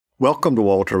Welcome to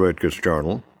Walter Edgar's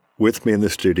Journal. With me in the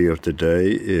studio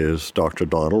today is Dr.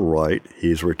 Donald Wright.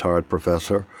 He's a retired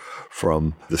professor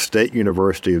from the State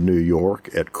University of New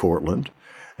York at Cortland,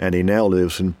 and he now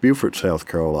lives in Beaufort, South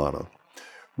Carolina.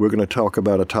 We're going to talk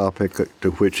about a topic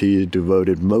to which he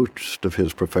devoted most of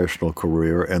his professional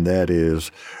career, and that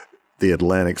is the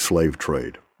Atlantic slave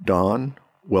trade. Don,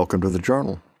 welcome to the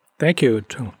Journal. Thank you.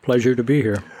 It's a pleasure to be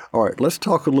here. All right, let's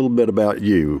talk a little bit about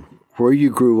you, where you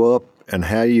grew up, and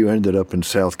how you ended up in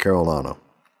South Carolina.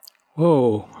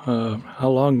 Whoa, how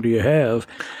long do you have?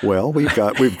 Well, we've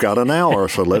got an hour,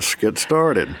 so let's get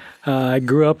started. I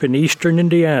grew up in eastern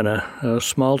Indiana, a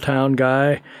small town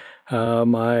guy.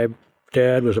 My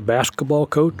dad was a basketball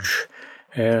coach,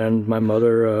 and my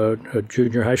mother a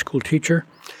junior high school teacher.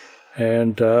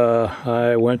 And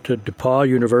I went to DePauw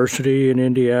University in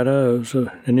Indiana. I was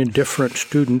an indifferent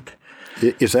student.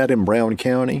 Is that in Brown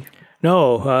County?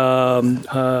 No,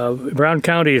 Brown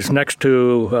County is next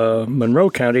to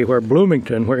Monroe County, where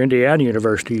Indiana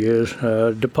University is.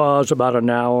 DePauw is about an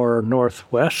hour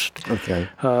northwest. Okay.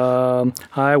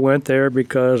 I went there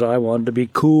because I wanted to be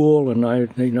cool, and I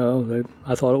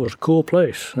thought it was a cool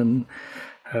place, and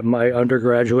my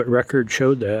undergraduate record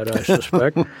showed that, I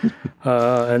suspect.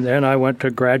 And then I went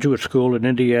to graduate school at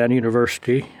Indiana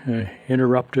University,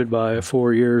 interrupted by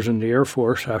 4 years in the Air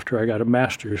Force after I got a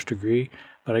master's degree.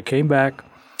 But I came back,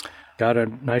 got a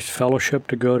nice fellowship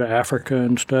to go to Africa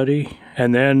and study,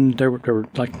 and then there were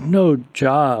like no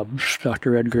jobs,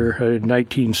 Dr. Edgar, in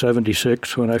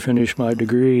 1976 when I finished my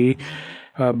degree.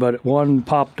 But one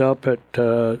popped up at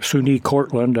SUNY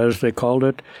Cortland, as they called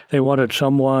it. They wanted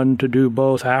someone to do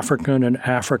both African and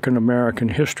African-American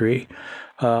history.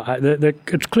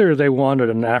 It's clear they wanted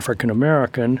an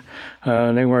African-American,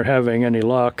 and they weren't having any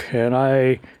luck. And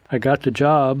I got the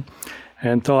job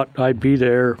and thought I'd be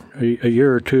there a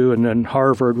year or two, and then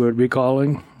Harvard would be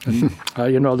calling. And,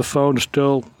 the phone's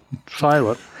still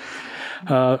silent.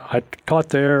 I taught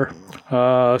there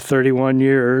 31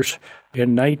 years.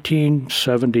 In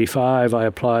 1975, I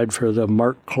applied for the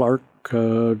Mark Clark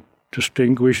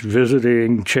Distinguished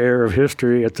Visiting Chair of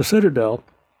History at the Citadel.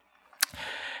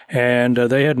 And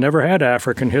they had never had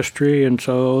African history, and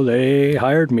so they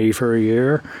hired me for a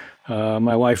year.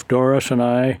 My wife Doris and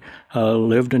I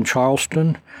lived in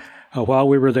Charleston. While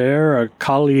we were there, a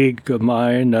colleague of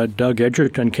mine, Doug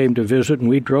Edgerton, came to visit, and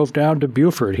we drove down to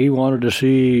Beaufort. He wanted to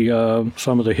see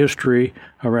some of the history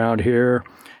around here.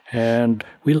 And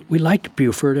we liked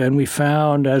Beaufort, and we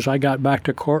found, as I got back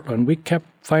to Cortland, we kept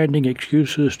finding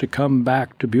excuses to come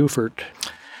back to Beaufort.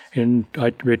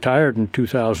 I retired in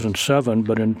 2007,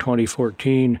 but in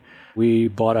 2014, we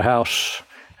bought a house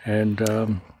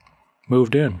and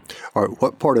moved in. All right,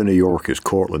 what part of New York is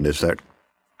Cortland? Is that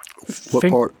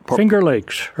part? Finger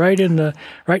Lakes, right in the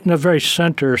very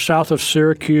center, south of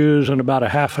Syracuse, and about a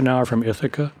half an hour from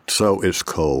Ithaca. So it's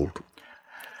cold.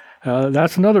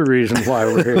 That's another reason why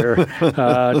we're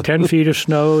here. 10 feet of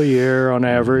snow a year on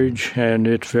average, and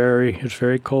it's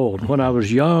very cold. When I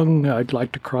was young, I'd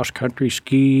like to cross-country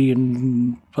ski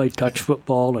and play touch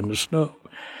football in the snow.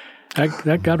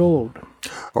 That got old.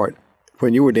 All right.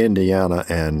 When you were in Indiana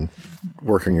and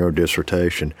working your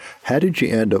dissertation, how did you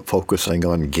end up focusing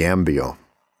on Gambia,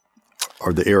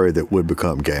 or the area that would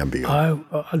become Gambia?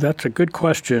 That's a good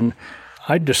question.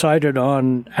 I decided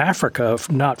on Africa,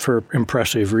 not for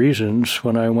impressive reasons,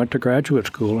 when I went to graduate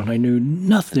school, and I knew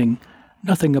nothing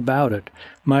about it.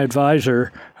 My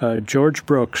advisor, George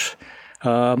Brooks,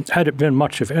 had it been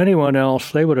much of anyone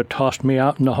else, they would have tossed me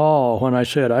out in the hall when I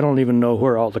said, I don't even know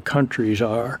where all the countries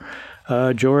are.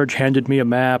 George handed me a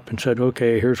map and said,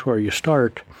 okay, here's where you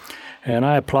start. And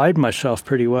I applied myself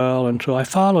pretty well, and so I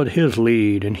followed his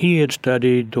lead, and he had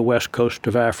studied the west coast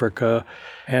of Africa.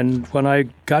 And when I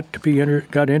got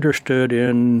interested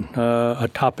in a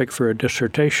topic for a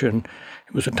dissertation,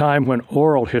 it was a time when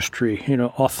oral history,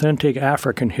 authentic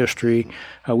African history,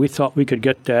 we thought we could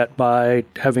get that by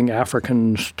having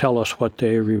Africans tell us what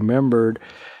they remembered.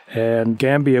 And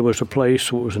Gambia was a place,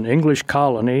 it was an English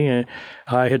colony, and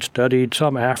I had studied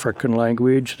some African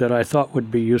language that I thought would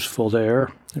be useful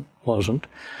there. It wasn't.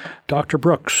 Dr.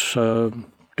 Brooks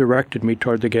directed me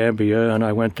toward the Gambia, and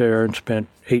I went there and spent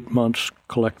 8 months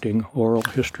collecting oral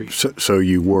history. So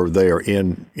you were there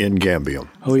in Gambia?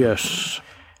 Oh, yes.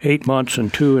 8 months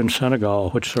and 2 in Senegal,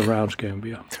 which surrounds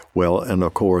Gambia. Well, and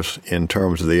of course, in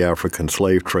terms of the African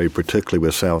slave trade, particularly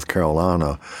with South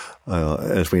Carolina,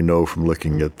 as we know from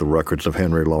looking at the records of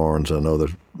Henry Lawrence and other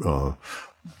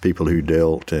people who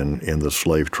dealt in the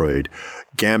slave trade,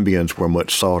 Gambians were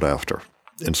much sought after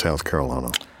in South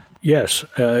Carolina. Yes,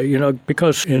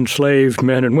 because enslaved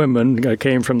men and women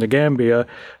came from the Gambia,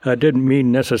 didn't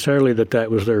mean necessarily that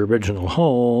was their original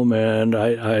home. And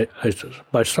I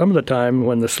by some of the time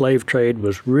when the slave trade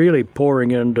was really pouring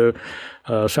into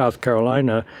South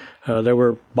Carolina, there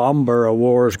were Bambara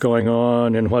wars going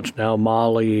on in what's now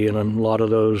Mali, and a lot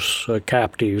of those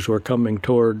captives were coming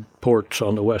toward ports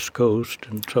on the West Coast.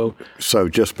 And so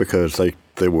just because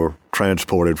they were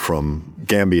transported from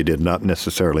Gambia did not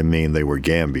necessarily mean they were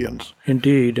Gambians.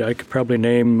 Indeed. I could probably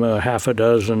name half a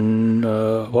dozen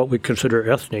what we consider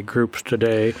ethnic groups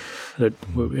today that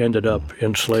ended up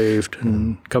enslaved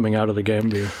and coming out of the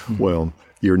Gambia. Well,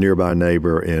 your nearby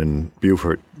neighbor in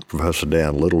Beaufort, Professor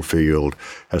Dan Littlefield,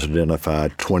 has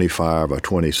identified 25 or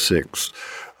 26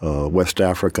 West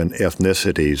African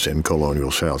ethnicities in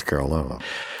colonial South Carolina.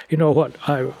 You know what?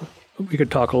 We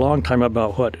could talk a long time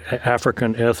about what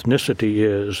African ethnicity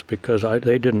is, because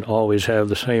they didn't always have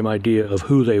the same idea of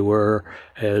who they were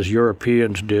as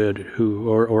Europeans did,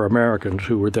 or Americans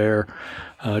who were there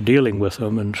dealing with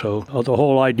them. And so the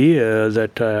whole idea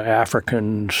that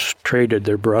Africans traded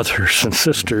their brothers and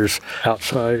sisters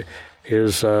outside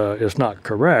is not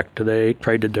correct. They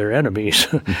traded their enemies,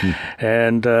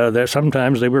 and that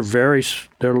sometimes they were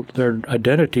their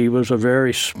identity was a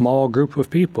very small group of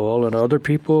people, and other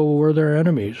people were their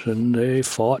enemies, and they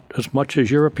fought as much as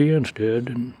Europeans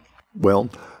did. Well,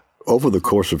 over the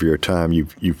course of your time,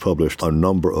 you've published a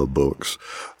number of books,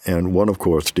 and one, of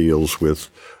course, deals with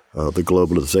the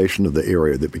globalization of the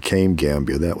area that became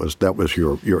Gambia. That was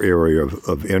your area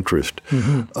of interest.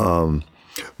 Mm-hmm.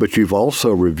 But you've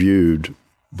also reviewed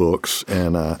books,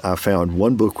 and I found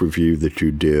one book review that you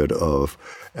did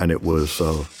and it was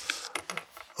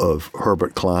of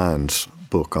Herbert Klein's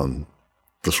book on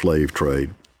the slave trade,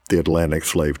 the Atlantic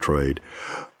slave trade.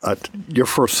 Your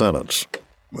first sentence,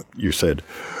 you said,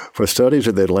 "For studies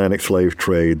of the Atlantic slave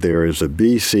trade, there is a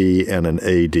BC and an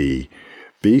AD.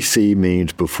 BC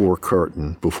means before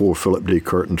Philip D.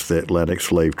 Curtin's The Atlantic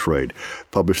Slave Trade,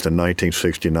 published in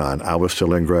 1969. I was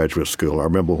still in graduate school. I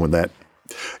remember when that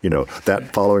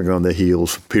following on the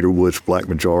heels of Peter Wood's Black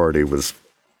Majority was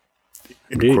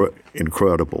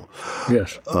incredible.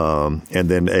 Yes. And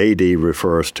then AD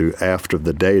refers to after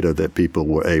the data that people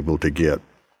were able to get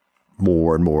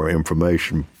more and more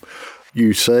information.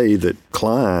 You say that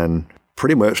Klein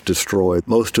pretty much destroyed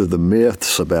most of the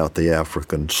myths about the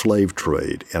African slave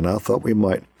trade. And I thought we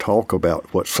might talk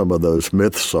about what some of those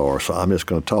myths are. So I'm just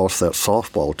going to toss that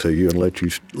softball to you and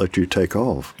let you take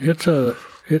off. It's a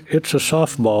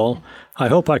softball. I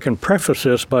hope I can preface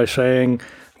this by saying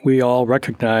we all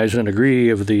recognize and agree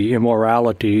of the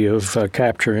immorality of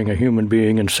capturing a human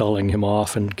being and selling him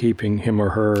off and keeping him or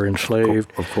her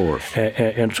enslaved. Of course.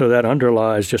 And so that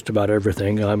underlies just about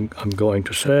everything I'm going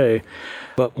to say.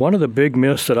 But one of the big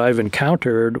myths that I've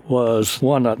encountered was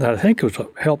one that I think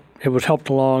was helped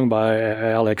along by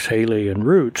Alex Haley and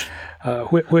Roots,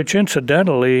 which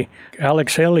incidentally,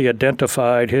 Alex Haley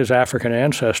identified his African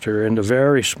ancestor in the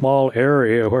very small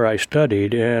area where I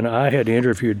studied, and I had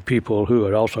interviewed people who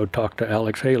had also talked to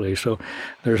Alex Haley. So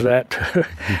there's that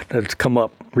that's come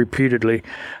up repeatedly.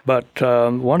 But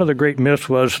one of the great myths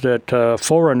was that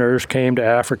foreigners came to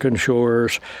African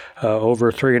shores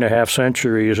over 3.5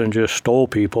 centuries and just stole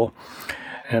people.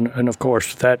 And of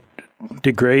course, that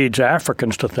degrades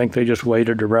Africans to think they just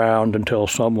waited around until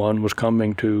someone was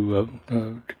coming to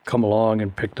come along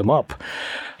and pick them up.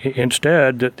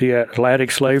 Instead, that the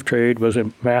Atlantic slave trade was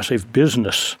a massive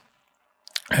business.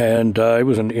 And it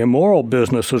was an immoral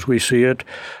business as we see it,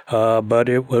 but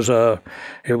it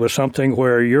was something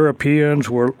where Europeans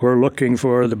were looking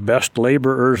for the best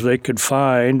laborers they could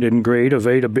find in great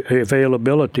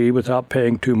availability without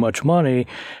paying too much money,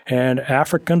 and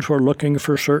Africans were looking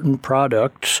for certain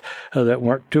products that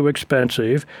weren't too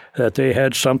expensive, that they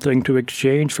had something to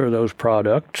exchange for those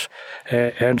products,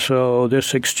 and so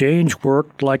this exchange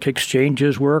worked like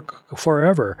exchanges work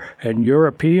forever, and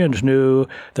Europeans knew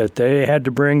that they had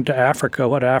to bring to Africa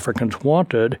what Africans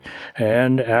wanted,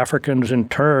 and Africans in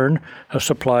turn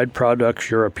supplied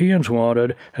products Europeans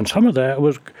wanted, and some of that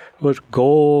was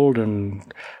gold and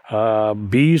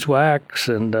beeswax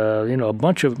and a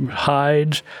bunch of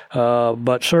hides,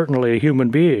 but certainly human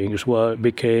beings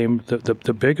became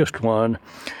the biggest one.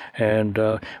 And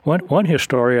one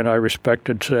historian I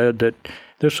respected said that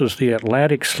this was the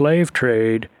Atlantic slave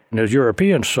trade, and as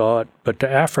Europeans saw it, but to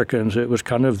Africans it was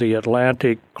kind of the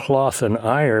Atlantic cloth and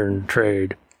iron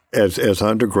trade. As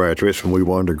undergraduates, and we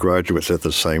were undergraduates at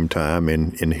the same time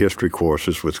in history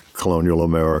courses with colonial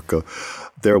America,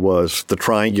 there was the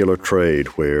triangular trade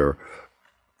where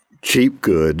cheap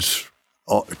goods,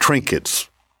 trinkets,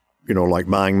 like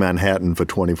buying Manhattan for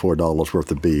 $24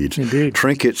 worth of beads. Indeed.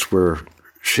 Trinkets were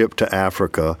shipped to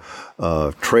Africa,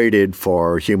 traded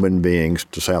for human beings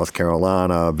to South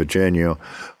Carolina, Virginia,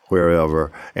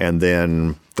 wherever, and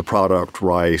then the product,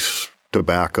 rice,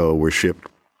 tobacco, were shipped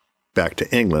back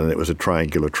to England. It was a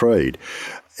triangular trade.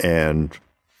 And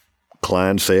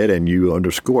Klein said, and you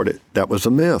underscored it, that was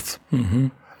a myth. Mm-hmm.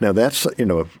 Now that's,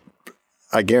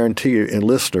 I guarantee you, in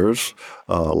listeners,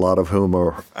 a lot of whom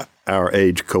are our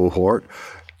age cohort,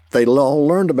 they all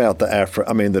learned about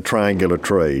the triangular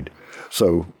trade.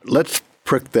 So let's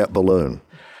prick that balloon.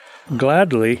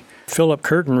 Gladly. Philip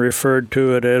Curtin referred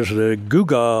to it as the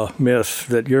Gewgaw myth,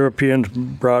 that Europeans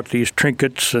brought these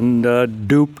trinkets and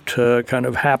duped kind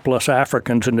of hapless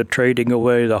Africans into trading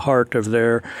away the heart of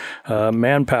their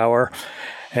manpower.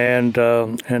 And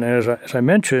as I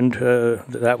mentioned,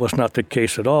 that was not the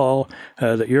case at all.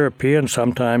 That Europeans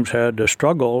sometimes had to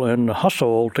struggle and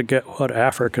hustle to get what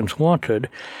Africans wanted.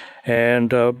 And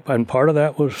part of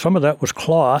that some of that was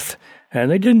cloth. And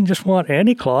they didn't just want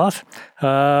any cloth.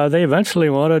 They eventually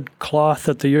wanted cloth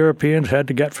that the Europeans had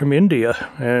to get from India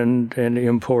and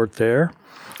import there.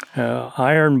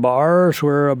 Iron bars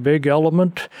were a big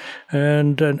element,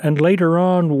 and later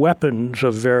on weapons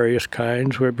of various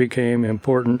kinds became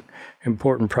important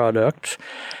products.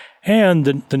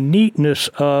 And the neatness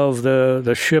of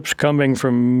the ships coming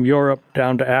from Europe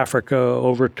down to Africa,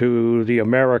 over to the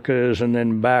Americas, and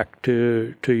then back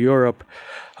to Europe,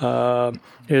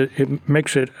 it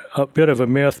makes it a bit of a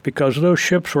myth, because those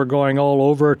ships were going all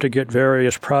over to get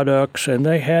various products, and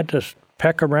they had to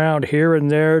peck around here and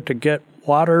there to get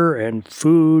water and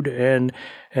food, and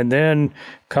then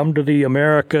come to the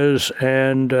Americas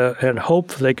and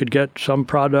hope they could get some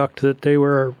product that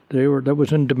that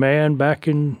was in demand back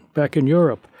in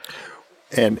Europe.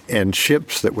 And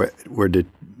ships that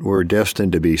were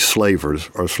destined to be slavers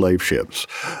or slave ships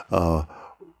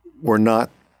were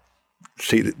not.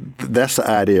 See, that's the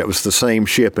idea. It was the same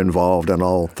ship involved in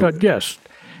all three. Yes.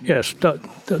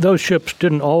 Those ships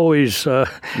didn't always,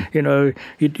 you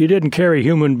didn't carry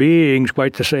human beings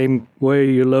quite the same way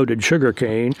you loaded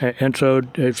sugarcane. And so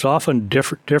it's often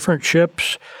different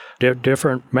ships,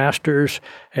 different masters.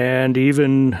 And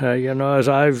even, as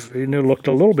I've looked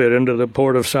a little bit into the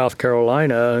port of South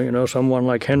Carolina, someone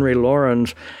like Henry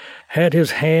Laurens had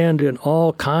his hand in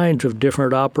all kinds of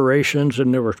different operations,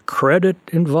 and there was credit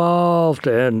involved,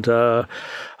 and it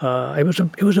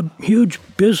was a huge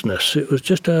business. It was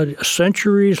just a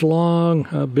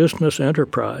centuries-long business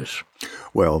enterprise.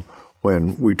 Well,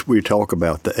 when we talk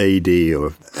about the AD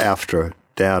or after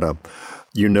data,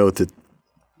 you know that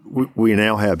we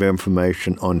now have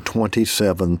information on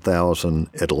 27,000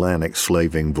 Atlantic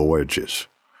slaving voyages.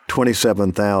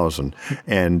 27,000,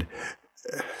 and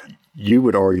you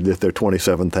would argue that there are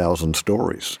 27,000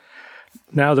 stories.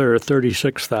 Now there are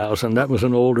 36,000. That was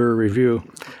an older review.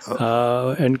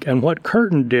 And what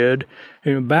Curtin did,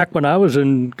 back when I was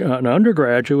an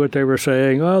undergraduate, they were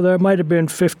saying, there might have been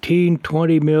 15,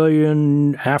 20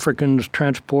 million Africans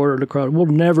transported across. We'll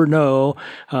never know.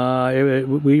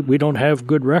 We don't have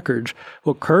good records.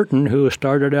 Well, Curtin, who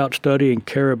started out studying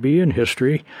Caribbean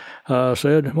history,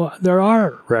 said, well, there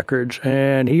are records,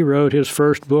 and he wrote his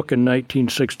first book in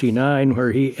 1969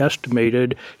 where he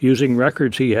estimated, using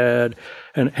records he had,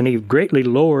 and he greatly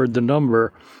lowered the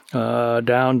number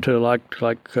down to like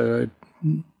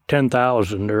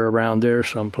 10,000 or around there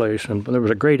someplace. And there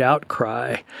was a great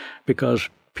outcry because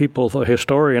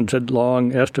historians had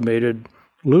long estimated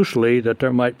loosely that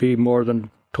there might be more than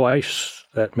twice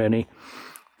that many.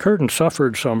 Curtin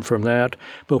suffered some from that,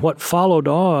 but what followed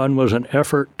on was an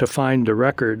effort to find the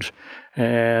records.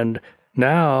 And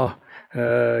now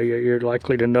you're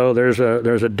likely to know there's a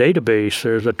database.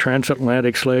 There's a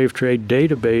transatlantic slave trade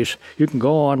database. You can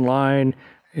go online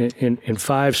in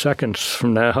 5 seconds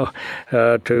from now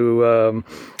to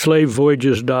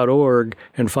slavevoyages.org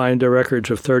and find the records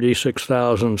of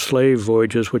 36,000 slave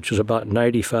voyages, which is about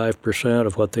 95%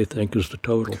 of what they think is the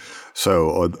total.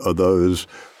 So are those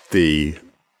the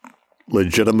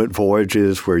legitimate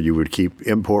voyages where you would keep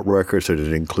import records, and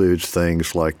it includes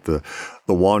things like the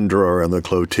Wanderer and the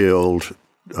Clotilde,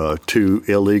 two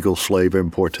illegal slave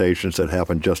importations that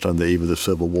happened just on the eve of the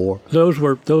Civil War? Those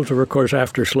were, of course,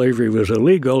 after slavery was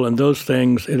illegal, and those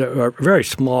things are very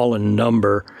small in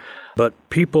number. But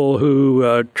people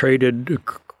who traded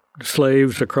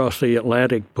slaves across the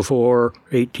Atlantic before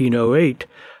 1808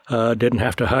 didn't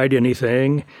have to hide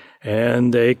anything.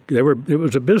 And it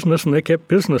was a business, and they kept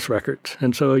business records.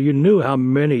 And so you knew how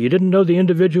many. You didn't know the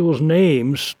individuals'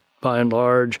 names, by and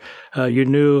large. You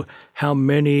knew how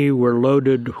many were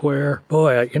loaded where.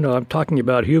 Boy, I'm talking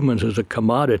about humans as a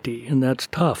commodity, and that's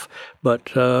tough.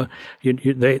 But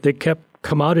they kept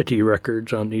commodity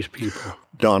records on these people.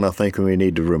 Don, I think we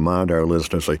need to remind our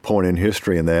listeners a point in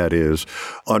history, and that is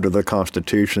under the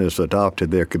Constitution as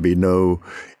adopted, there could be no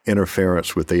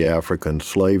interference with the African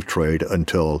slave trade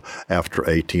until after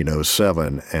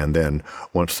 1807. And then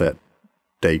once that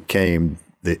date came,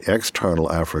 the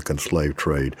external African slave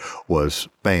trade was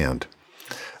banned.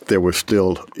 There were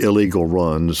still illegal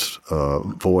runs,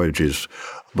 voyages,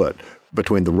 but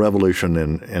between the Revolution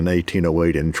and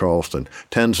 1808 in Charleston,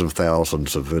 tens of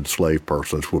thousands of enslaved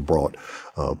persons were brought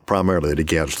primarily to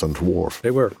Gadsden's Wharf.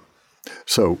 They were.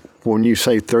 So when you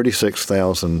say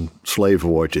 36,000 slave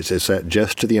voyages, is that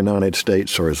just to the United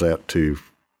States or is that to?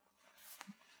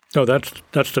 No, that's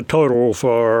the total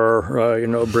for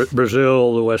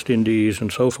Brazil, the West Indies,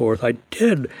 and so forth. I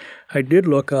did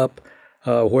look up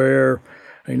where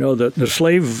the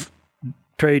slave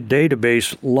trade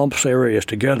database lumps areas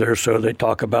together, so they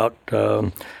talk about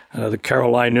the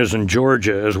Carolinas and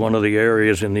Georgia as one of the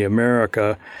areas in the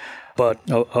America. But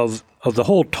of the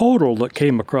whole total that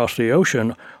came across the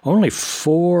ocean, only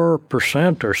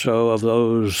 4% or so of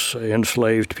those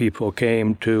enslaved people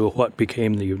came to what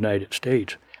became the United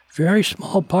States. Very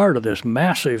small part of this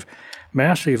massive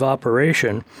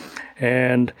operation.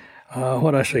 And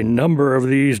number of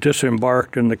these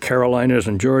disembarked in the Carolinas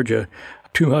and Georgia,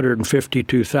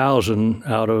 252,000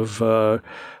 out of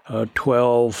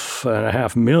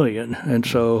 12.5 million. And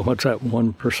so what's that,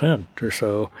 1% or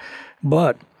so?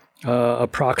 But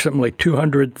approximately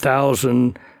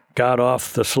 200,000 got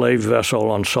off the slave vessel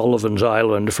on Sullivan's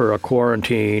Island for a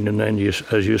quarantine, and then,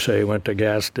 as you say, went to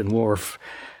Gadsden Wharf.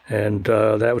 And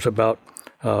that was about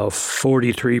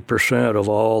 43% of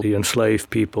all the enslaved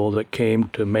people that came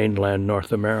to mainland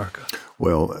North America.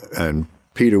 Well, and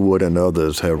Peter Wood and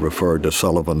others have referred to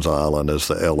Sullivan's Island as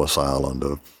the Ellis Island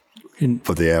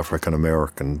for the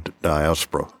African-American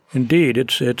diaspora. Indeed.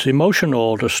 It's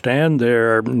emotional to stand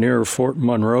there near Fort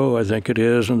Monroe, I think it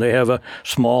is, and they have a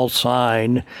small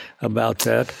sign about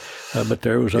that. But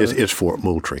there was It's Fort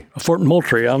Moultrie. Fort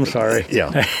Moultrie, I'm sorry.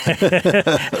 Yeah.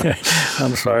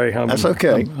 I'm sorry. That's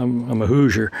okay. I'm a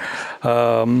Hoosier.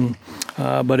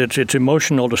 But it's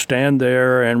emotional to stand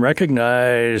there and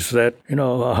recognize that,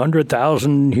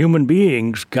 100,000 human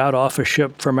beings got off a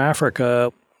ship from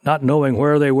Africa not knowing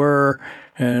where they were,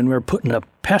 and were put in a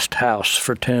pest house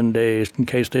for 10 days in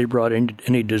case they brought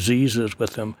any diseases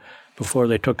with them before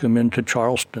they took them into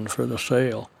Charleston for the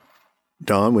sale.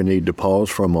 Don, we need to pause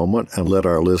for a moment and let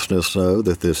our listeners know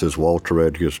that this is Walter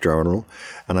Edgar's Journal,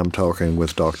 and I'm talking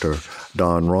with Dr.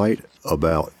 Don Wright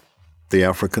about the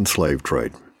African slave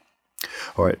trade.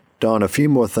 All right, Don, a few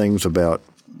more things about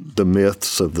the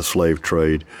myths of the slave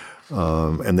trade,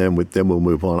 and then we'll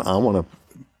move on. I want to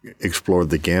explore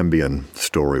the Gambian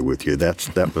story with you.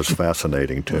 That was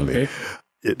fascinating to me.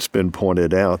 It's been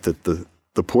pointed out that the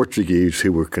Portuguese,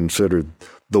 who were considered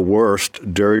the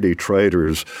worst dirty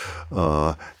traders,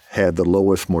 had the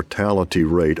lowest mortality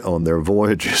rate on their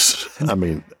voyages. I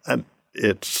mean,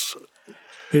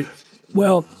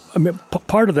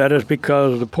 part of that is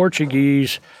because the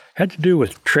Portuguese had to do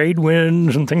with trade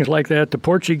winds and things like that. The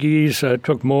Portuguese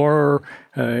took more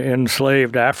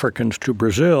enslaved Africans to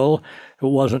Brazil. It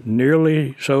wasn't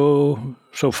nearly so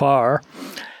far.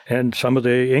 And some of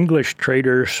the English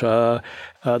traders,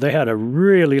 they had a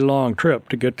really long trip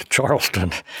to get to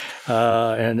Charleston.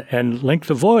 And length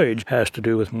of voyage has to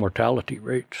do with mortality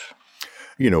rates.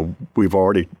 We've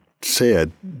already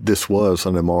said this was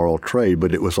an immoral trade,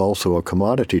 but it was also a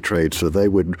commodity trade, so they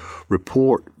would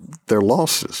report their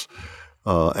losses.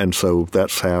 And so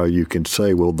that's how you can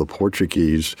say, well, the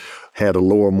Portuguese had a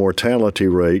lower mortality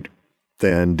rate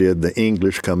than did the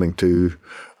English coming to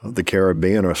the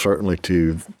Caribbean or certainly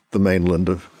to the mainland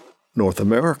of North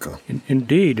America.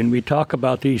 Indeed, and we talk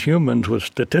about these humans with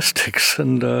statistics,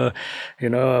 and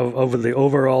over the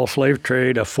overall slave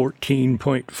trade, a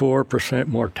 14.4%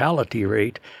 mortality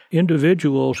rate.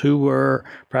 Individuals who were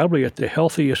probably at the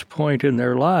healthiest point in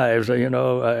their lives,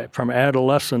 from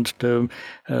adolescence to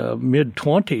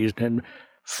mid-20s, and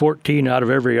 14 out of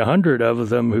every 100 of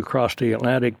them who crossed the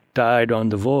Atlantic died on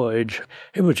the voyage.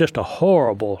 It was just a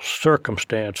horrible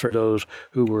circumstance for those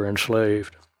who were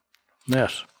enslaved.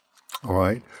 Yes. All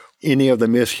right. Any of the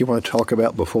myths you want to talk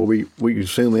about before we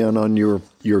zoom in on your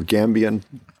Gambian?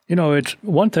 It's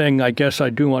one thing I guess I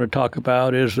do want to talk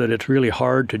about is that it's really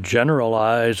hard to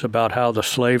generalize about how the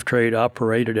slave trade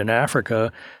operated in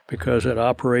Africa because it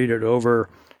operated over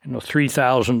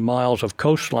 3,000 miles of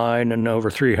coastline in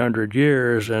over 300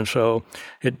 years. And so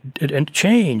it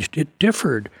changed. It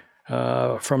differed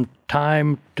from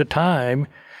time to time.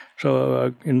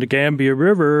 So in the Gambia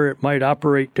River, it might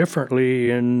operate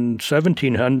differently in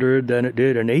 1700 than it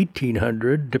did in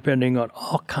 1800, depending on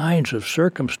all kinds of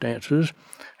circumstances.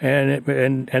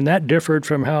 And that differed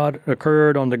from how it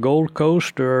occurred on the Gold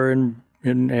Coast or in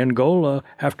Angola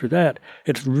after that.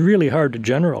 It's really hard to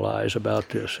generalize about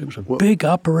this. It was a big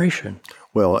operation.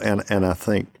 Well, and I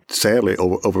think, sadly,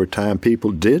 over time,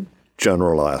 people did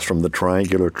generalize from the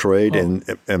triangular trade, and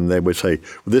they would say,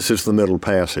 this is the Middle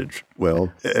Passage.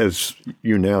 Well, as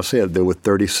you now said, there were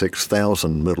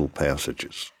 36,000 Middle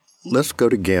Passages. Let's go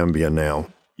to Gambia now.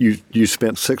 You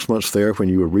spent 6 months there when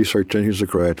you were researching as a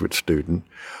graduate student,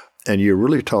 and you're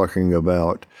really talking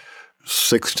about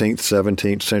 16th,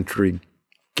 17th century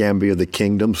Gambia, the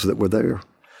kingdoms that were there.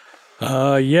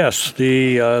 Yes,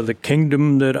 the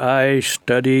kingdom that I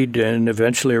studied and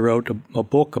eventually wrote a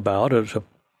book about is a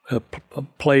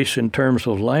place in terms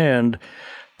of land,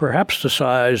 perhaps the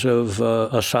size of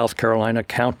a South Carolina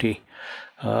county.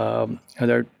 Land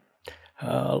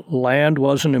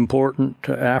wasn't important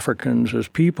to Africans as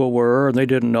people were, and they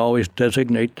didn't always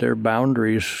designate their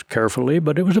boundaries carefully,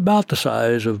 but it was about the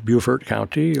size of Beaufort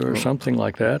County or something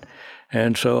like that.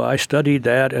 And so I studied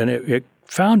that, and it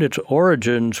found its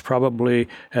origins probably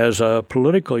as a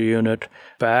political unit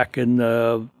back in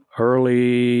the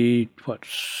early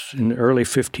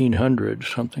 1500s,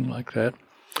 something like that.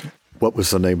 What was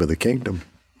the name of the kingdom?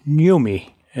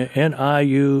 Niumi,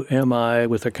 Niumi,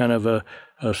 with a kind of a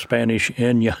Spanish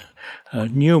enya,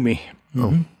 Niumi.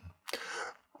 Mm-hmm.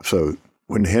 So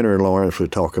when Henry Lawrence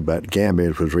would talk about Gambia,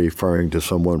 it was referring to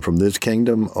someone from this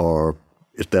kingdom, or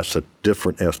that's a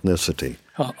different ethnicity?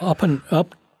 Up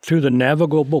through the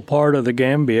navigable part of the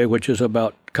Gambia, which is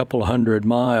about a couple 100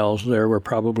 miles, there were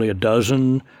probably a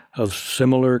dozen of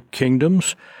similar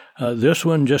kingdoms. This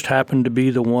one just happened to be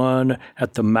the one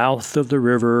at the mouth of the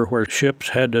river where ships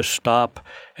had to stop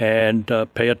and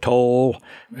pay a toll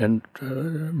and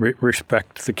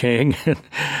respect the king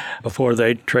before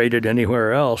they traded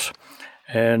anywhere else.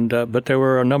 But there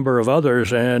were a number of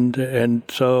others, and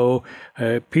so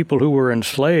people who were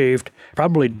enslaved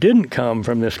probably didn't come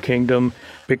from this kingdom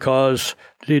because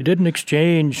they didn't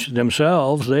exchange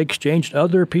themselves; they exchanged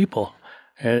other people,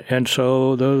 and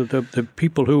so the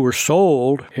people who were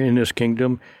sold in this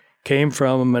kingdom came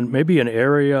from maybe an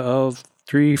area of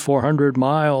 300-400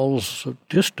 miles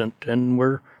distant, and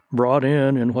were brought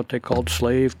in what they called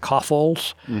slave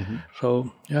coffles. Mm-hmm.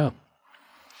 So, yeah.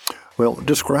 Well,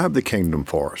 describe the kingdom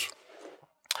for us.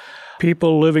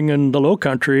 People living in the Low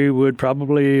Country would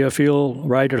probably feel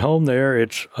right at home there.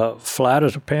 It's flat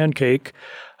as a pancake.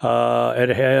 It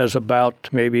has about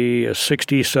maybe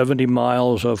 60, 70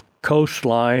 miles of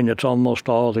coastline. It's almost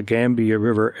all the Gambia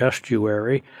River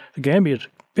estuary. The Gambia is a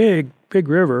big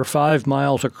river, 5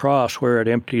 miles across where it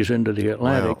empties into the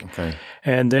Atlantic. Wow, okay.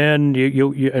 And then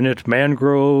and it's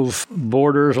mangrove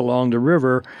borders along the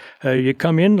river. You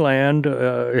come inland,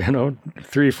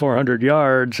 300-400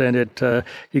 yards, and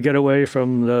you get away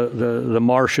from the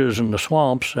marshes and the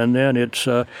swamps, and then it's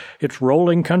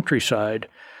rolling countryside,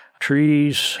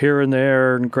 trees here and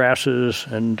there, and grasses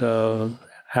and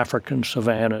African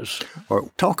savannas.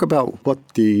 Talk about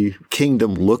what the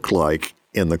kingdom looked like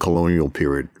in the colonial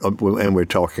period, and we're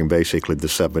talking basically the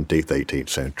 17th, 18th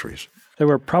centuries. There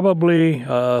were probably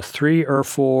 3 or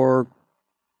 4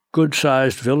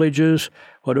 good-sized villages.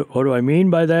 What do I mean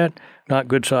by that? Not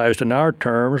good-sized in our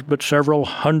terms, but several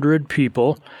hundred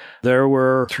people. There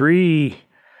were 3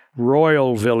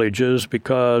 royal villages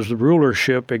because the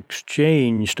rulership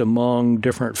exchanged among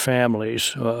different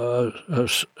families,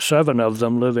 7 of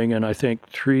them living in, I think,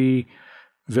 3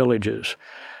 villages.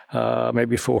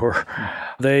 Maybe 4.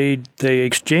 They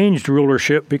exchanged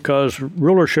rulership because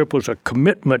rulership was a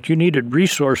commitment. You needed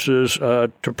resources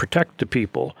to protect the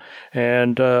people,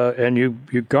 and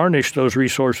you garnished those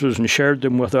resources and shared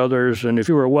them with others. And if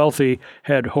you were wealthy,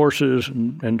 had horses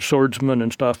and swordsmen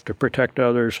and stuff to protect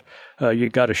others, you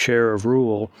got a share of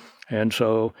rule. And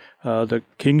so the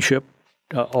kingship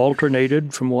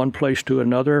alternated from one place to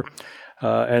another,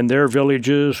 and their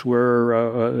villages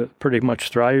were pretty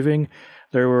much thriving.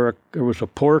 There was a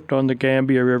port on the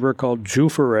Gambia River called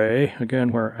Jufere,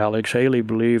 again where Alex Haley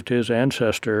believed his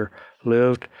ancestor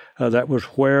lived. That was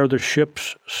where the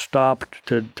ships stopped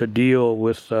to deal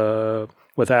with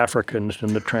Africans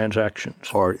in the transactions.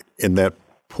 Or in that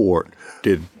port,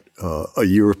 did a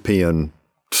European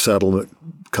settlement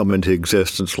come into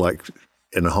existence, like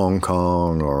in Hong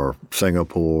Kong or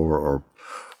Singapore, or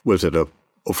was it a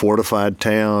fortified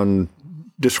town?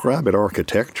 Describe it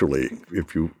architecturally,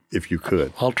 if you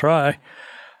could. I'll try.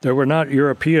 There were not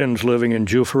Europeans living in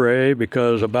Juffure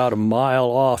because about a mile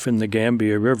off in the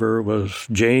Gambia River was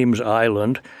James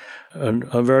Island,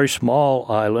 a very small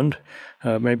island,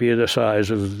 maybe the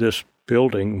size of this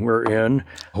building we're in,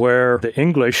 where the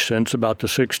English, since about the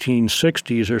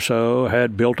 1660s or so,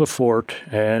 had built a fort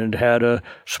and had a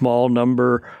small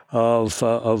number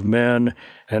of men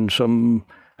and some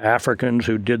Africans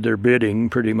who did their bidding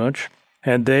pretty much.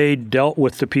 And they dealt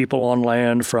with the people on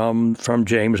land from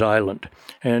James Island.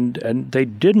 And they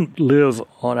didn't live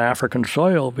on African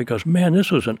soil because, man,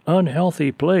 this was an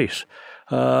unhealthy place.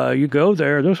 You go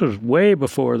there, this was way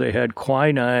before they had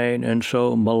quinine, and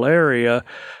so malaria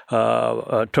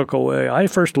took away. I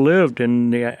first lived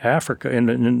in Africa,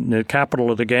 in the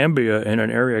capital of the Gambia, in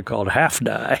an area called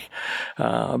Hafdai,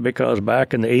 because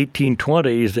back in the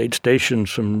 1820s, they'd stationed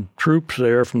some troops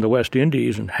there from the West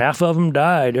Indies, and half of them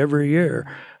died every year.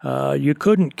 You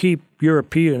couldn't keep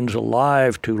Europeans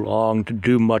alive too long to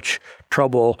do much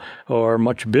trouble or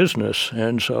much business,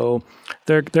 and so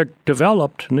they're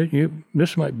developed. And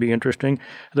this might be interesting.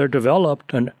 They're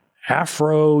developed an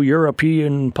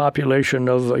Afro-European population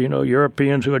of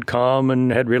Europeans who had come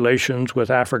and had relations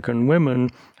with African women.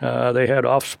 They had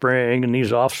offspring, and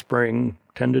these offspring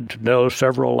tended to know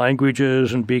several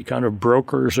languages and be kind of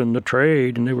brokers in the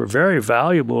trade, and they were very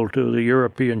valuable to the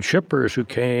European shippers who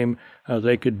came.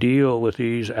 They could deal with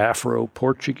these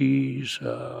Afro-Portuguese,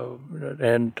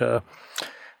 and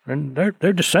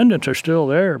their descendants are still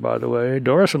there, by the way.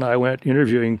 Doris and I went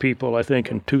interviewing people, I think,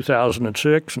 in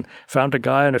 2006, and found a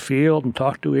guy in a field and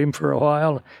talked to him for a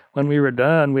while. When we were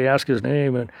done, we asked his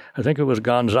name, and I think it was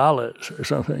Gonzalez or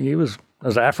something. He was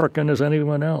as African as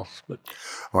anyone else. But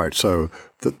all right, so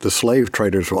the slave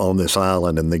traders were on this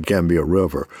island in the Gambia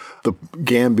River. The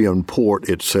Gambian port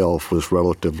itself was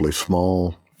relatively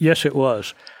small. Yes, it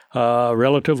was.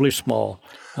 Relatively small,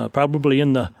 probably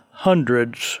in the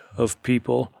hundreds of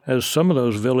people, as some of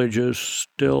those villages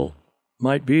still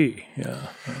might be. Yeah.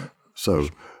 So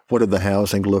what did the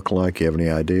housing look like? You have any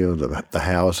idea of the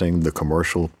housing, the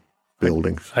commercial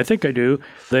buildings? I think I do.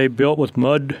 They built with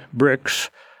mud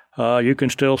bricks. You can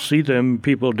still see them,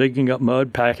 people digging up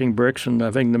mud, packing bricks and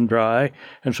having them dry.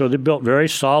 And so they built very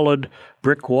solid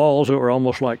brick walls that were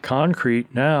almost like concrete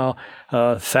now,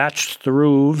 thatched the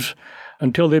roofs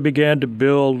until they began to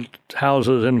build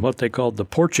houses in what they called the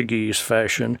Portuguese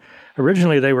fashion.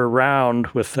 Originally, they were round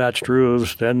with thatched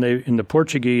roofs. Then in the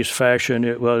Portuguese fashion,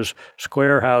 it was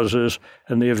square houses,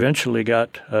 and they eventually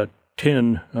got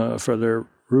tin for their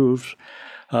roofs.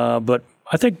 But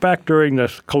I think back during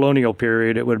the colonial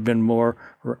period, it would have been more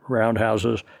round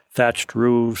houses, thatched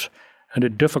roofs, and a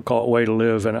difficult way to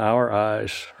live in our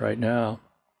eyes right now.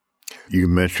 You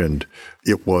mentioned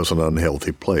it was an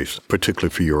unhealthy place, particularly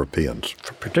for Europeans.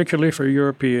 Particularly for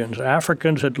Europeans.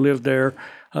 Africans had lived there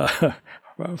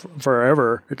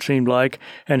forever, it seemed like,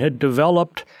 and had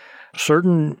developed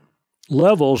certain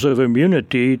levels of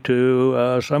immunity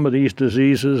to some of these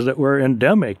diseases that were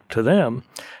endemic to them.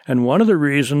 And one of the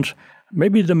reasons,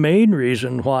 maybe the main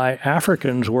reason why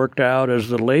Africans worked out as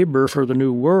the labor for the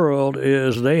New World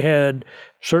is they had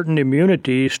certain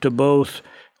immunities to both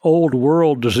Old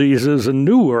World diseases and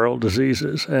New World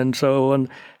diseases. And so when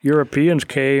Europeans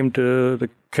came to the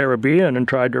Caribbean and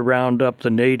tried to round up the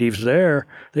natives there,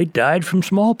 they died from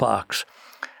smallpox.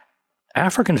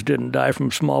 Africans didn't die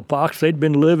from smallpox. They'd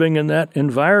been living in that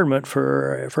environment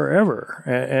forever.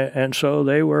 And so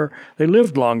they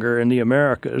lived longer in the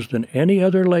Americas than any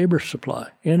other labor supply,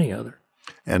 any other.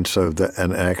 And so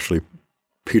actually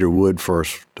Peter Wood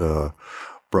first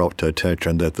brought to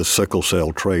attention that the sickle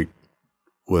cell trait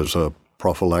was a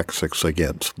prophylaxis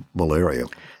against malaria.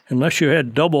 Unless you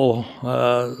had double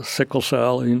sickle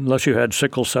cell, unless you had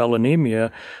sickle cell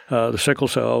anemia, the sickle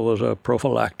cell was a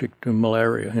prophylactic to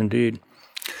malaria, indeed.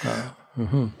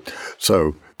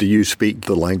 So do you speak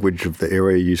the language of the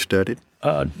area you studied?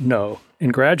 No.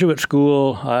 In graduate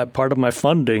school, part of my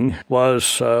funding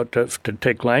was to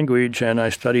take language, and I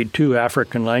studied 2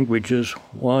 African languages,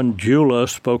 one Jula,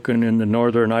 spoken in the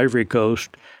northern Ivory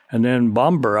Coast, and then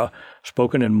Bambara,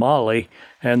 spoken in Mali,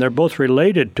 and they're both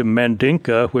related to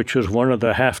Mandinka, which is one of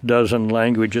the half-dozen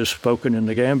languages spoken in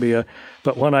the Gambia.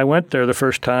 But when I went there the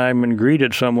first time and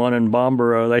greeted someone in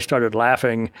Bambara, they started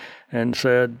laughing and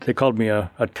said, they called me a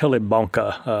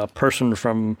Tilibonka, a person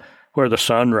from where the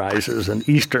sun rises, an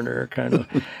Easterner kind of.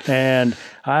 And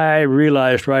I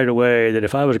realized right away that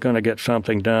if I was going to get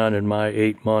something done in my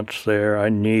 8 months there, I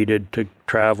needed to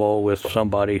travel with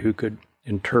somebody who could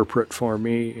interpret for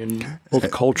me, both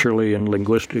culturally and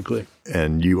linguistically.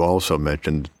 And you also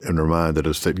mentioned and reminded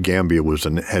us that Gambia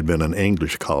had been an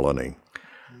English colony.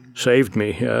 saved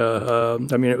me.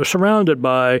 It was surrounded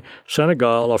by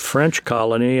Senegal, a French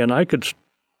colony, and I could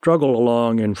struggle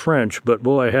along in French, but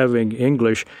boy, having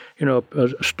English,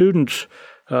 students,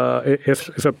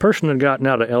 if a person had gotten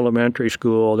out of elementary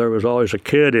school, there was always a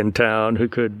kid in town who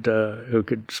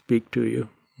could speak to you.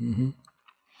 Mm-hmm.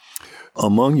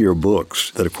 Among your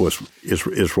books, that of course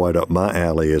is right up my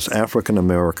alley, is African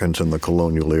Americans in the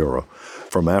Colonial Era,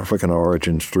 from African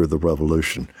origins through the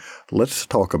Revolution. Let's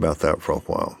talk about that for a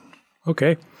while.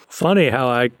 Okay. Funny how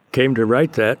I came to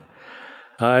write that.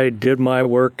 I did my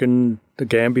work in the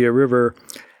Gambia River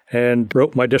and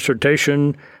wrote my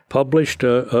dissertation, published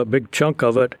a big chunk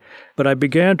of it, but I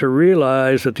began to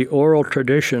realize that the oral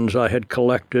traditions I had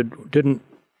collected didn't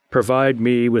provide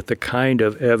me with the kind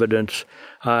of evidence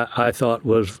I thought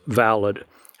was valid.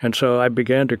 And so I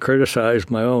began to criticize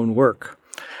my own work.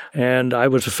 And I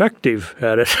was effective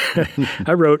at it.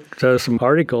 I wrote some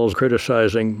articles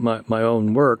criticizing my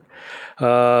own work.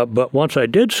 But once I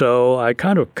did so, I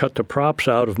kind of cut the props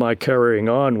out of my carrying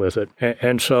on with it.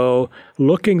 And so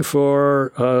looking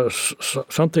for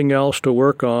something else to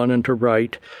work on and to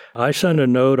write, I sent a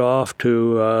note off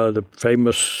to the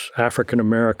famous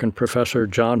African-American professor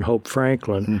John Hope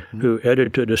Franklin, who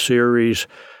edited a series,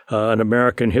 an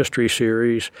American history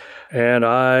series, and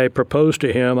I proposed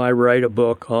to him I write a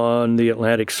book on the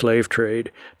Atlantic slave trade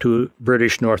to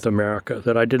British North America,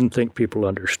 that I didn't think people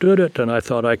understood it, and I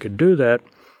thought I could do that.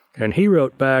 And he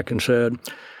wrote back and said,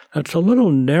 "That's a little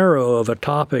narrow of a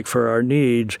topic for our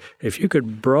needs. If you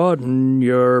could broaden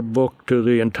your book to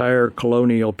the entire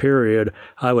colonial period,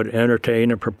 I would entertain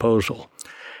a proposal."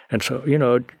 And so,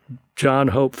 John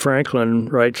Hope Franklin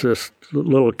writes this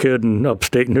little kid in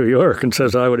upstate New York and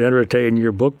says, "I would entertain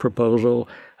your book proposal."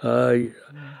 I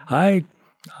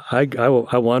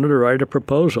wanted to write a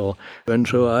proposal, and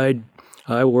so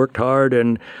I worked hard,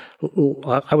 and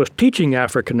I was teaching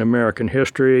African American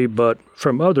history, but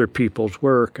from other people's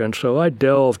work, and so I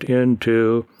delved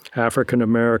into African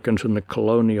Americans in the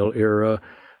colonial era,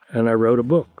 and I wrote a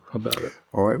book about it.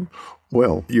 All right.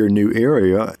 Well, your new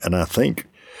area, and I think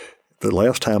the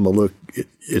last time I looked,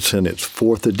 it's in its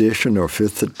 4th edition or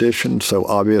 5th edition, so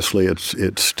obviously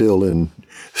it's still in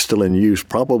use,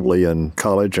 probably in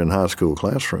college and high school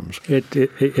classrooms.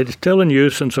 It's still in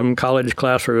use in some college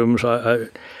classrooms.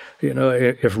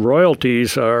 If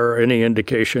royalties are any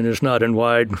indication, it's not in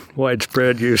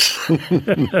widespread use,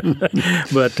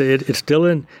 but it's still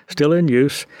in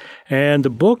use. And the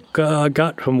book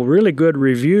got some really good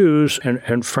reviews,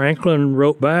 and Franklin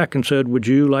wrote back and said, "Would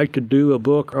you like to do a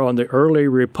book on the early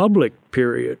Republic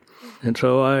period?" And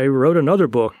so I wrote another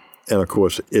book. And of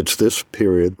course, it's this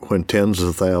period when tens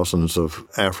of thousands of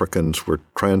Africans were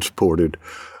transported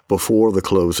before the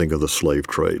closing of the slave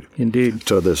trade. Indeed.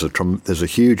 So there's a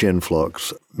huge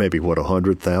influx, maybe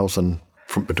 100,000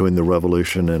 between the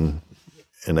Revolution and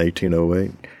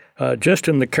 1808. Just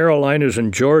in the Carolinas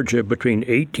and Georgia, between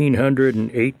 1800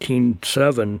 and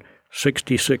 1807,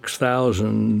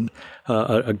 66,000,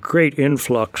 a great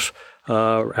influx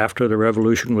after the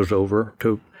Revolution was over.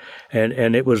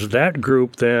 And it was that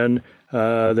group then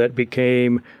that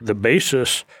became the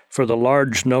basis for the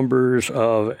large numbers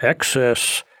of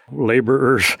excess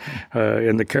laborers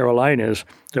in the Carolinas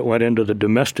that went into the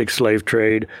domestic slave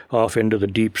trade off into the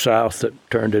Deep South that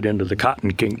turned it into the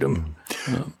Cotton Kingdom.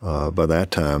 By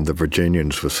that time, the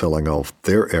Virginians were selling off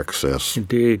their excess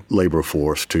labor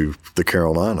force to the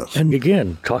Carolinas. And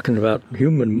again, talking about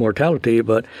human mortality,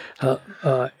 but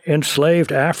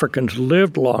enslaved Africans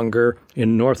lived longer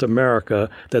in North America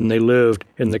than they lived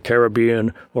in the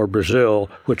Caribbean or Brazil,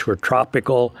 which were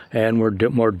tropical and were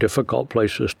more difficult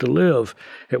places to live.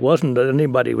 It wasn't that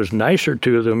anybody was nicer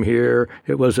to them here.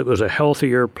 It was a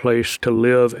healthier place to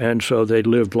live, and so they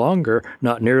lived longer,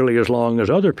 not nearly as long as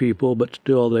other people, but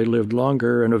still they lived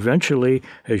longer. And eventually,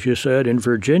 as you said, in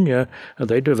Virginia,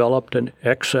 they developed an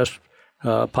excess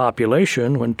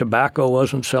population when tobacco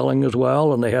wasn't selling as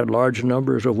well and they had large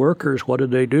numbers of workers. What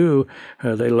did they do?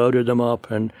 They loaded them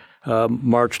up and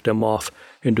marched them off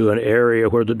into an area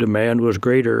where the demand was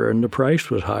greater and the price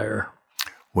was higher.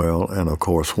 Well, and of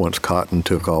course, once cotton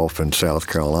took off in South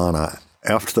Carolina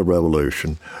after the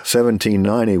Revolution,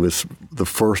 1790 was the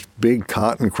first big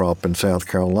cotton crop in South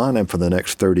Carolina. And for the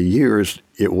next 30 years,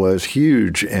 it was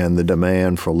huge. And the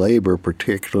demand for labor,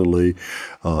 particularly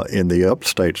in the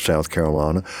upstate South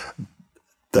Carolina,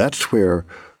 that's where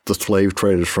the slave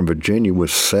traders from Virginia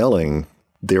was selling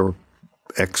their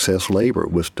excess labor,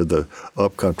 was to the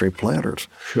upcountry planters.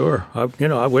 Sure.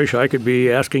 I wish I could be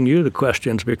asking you the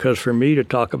questions, because for me to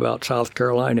talk about South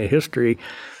Carolina history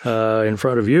in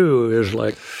front of you is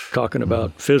like talking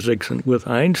about physics with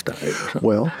Einstein.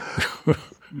 Well,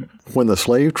 When the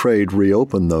slave trade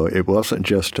reopened, though, it wasn't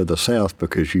just to the South,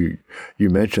 because you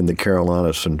mentioned the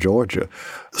Carolinas and Georgia.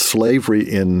 Slavery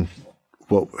in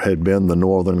what had been the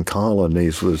northern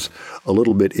colonies was a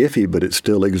little bit iffy, but it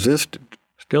still existed.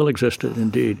 Still existed,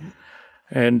 indeed.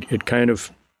 And it kind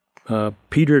of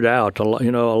petered out. A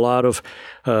lot of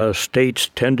states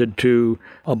tended to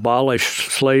abolish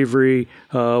slavery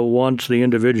once the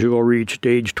individual reached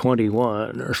age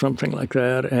 21 or something like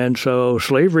that. And so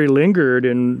slavery lingered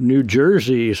in New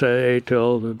Jersey, say,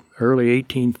 till the early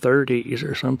 1830s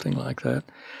or something like that.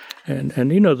 And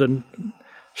the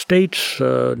states,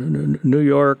 New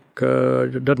York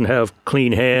doesn't have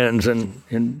clean hands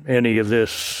in any of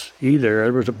this either.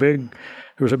 There was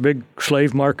a big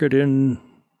slave market in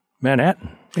Manhattan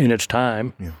in its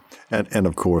time. Yeah. And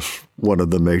of course, one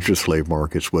of the major slave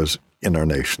markets was in our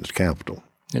nation's capital.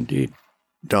 Indeed.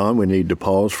 Don, we need to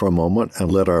pause for a moment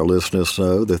and let our listeners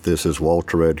know that this is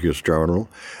Walter Edgar's Journal,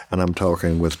 and I'm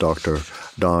talking with Dr.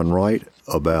 Don Wright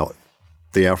about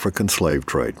the African slave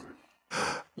trade.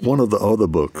 One of the other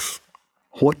books,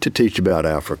 What to Teach About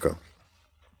Africa,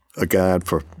 a guide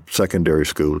for secondary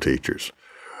school teachers.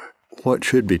 What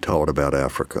should be taught about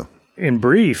Africa? In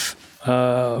brief,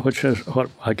 which is what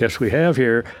I guess we have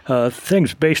here,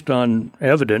 things based on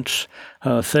evidence,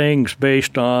 things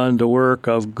based on the work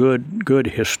of good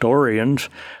historians,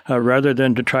 rather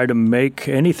than to try to make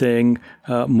anything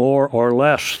more or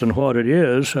less than what it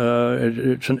is.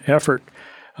 It's an effort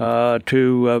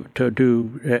to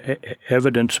do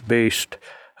evidence-based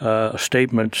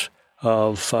statements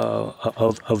of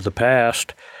the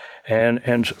past.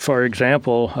 And for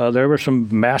example, there were some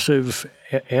massive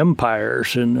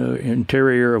empires in the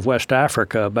interior of West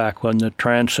Africa back when the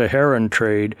trans-Saharan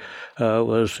trade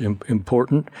was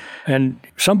important. And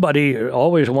somebody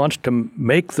always wants to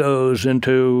make those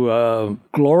into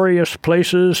glorious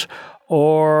places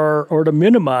or to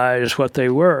minimize what they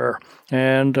were.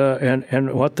 And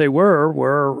what they were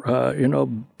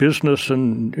business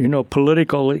and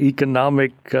political,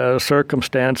 economic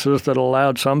circumstances that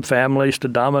allowed some families to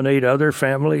dominate other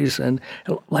families, and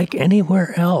like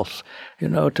anywhere else,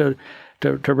 to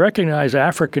recognize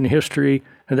African history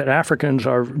and that Africans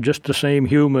are just the same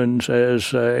humans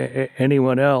as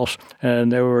anyone else,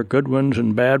 and there were good ones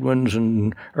and bad ones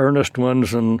and earnest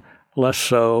ones and less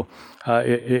so.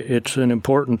 It's an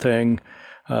important thing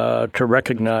to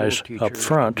recognize up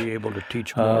front. Be able to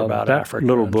teach more about that Africa.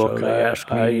 little book. So they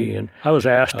asked me, and I was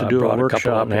asked to do a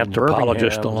workshop, an an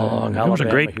anthropologist along. It was a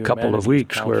great couple of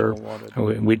weeks where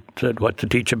we said what to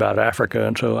teach about Africa,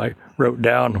 and so I wrote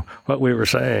down what we were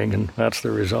saying, and that's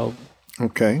the result.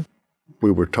 Okay.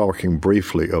 We were talking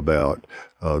briefly about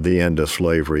the end of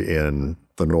slavery in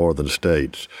the northern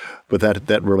states, but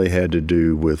that really had to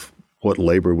do with what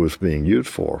labor was being used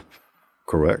for,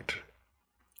 correct?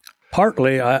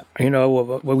 Partly,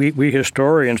 we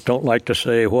historians don't like to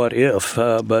say what if,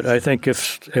 but I think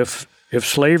if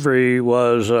slavery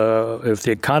was, if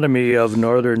the economy of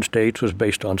northern states was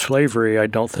based on slavery, I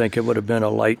don't think it would have been a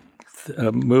light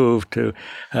move to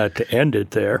end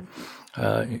it there.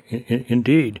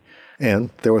 Indeed. And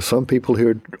there were some people who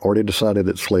had already decided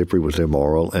that slavery was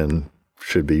immoral and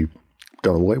should be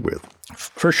done away with.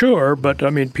 For sure, but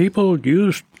people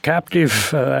used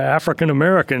captive African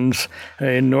Americans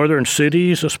in northern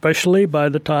cities, especially by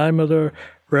the time of the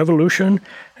Revolution,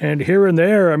 and here and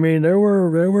there. There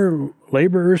were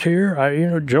laborers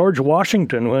here. George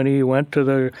Washington, when he went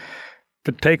to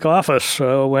take office,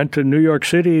 went to New York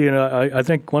City, and I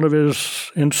think one of his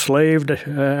enslaved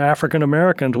African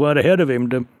Americans went ahead of him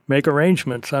to make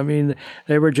arrangements.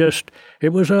 They were just.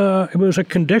 It was a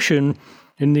condition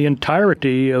in the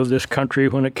entirety of this country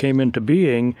when it came into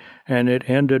being, and it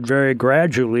ended very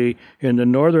gradually in the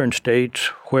northern states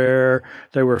where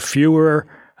there were fewer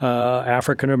enslaved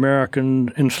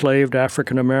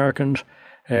African Americans,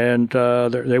 and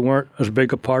they weren't as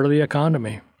big a part of the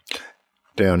economy.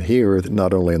 Down here,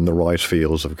 not only in the rice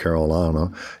fields of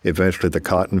Carolina, eventually the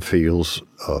cotton fields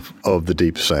of the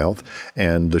Deep South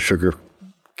and the sugar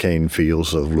cane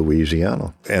fields of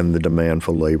Louisiana, and the demand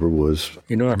for labor was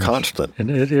enormous. Constant.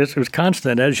 And it was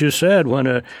constant. As you said, when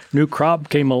a new crop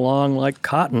came along like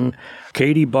cotton,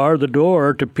 Katy barred the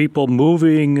door to people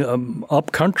moving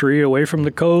up country away from the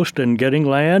coast and getting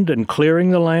land and clearing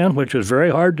the land, which is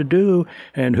very hard to do.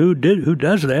 And who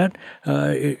does that?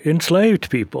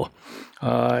 Enslaved people.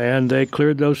 And they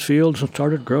cleared those fields and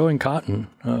started growing cotton.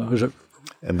 And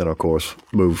then, of course,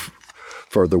 move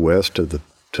further west to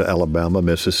Alabama,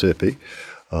 Mississippi,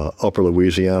 upper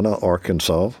Louisiana,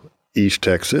 Arkansas, East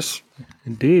Texas.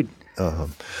 Indeed.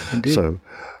 Indeed. So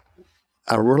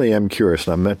I really am curious,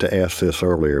 and I meant to ask this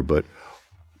earlier, but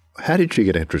How did you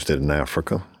get interested in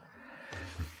Africa?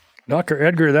 Dr.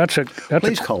 Edgar,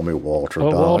 Please call me Walter.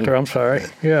 Oh, Don. Walter, I'm sorry.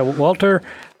 Yeah, Walter,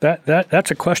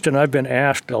 that's a question I've been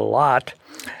asked a lot,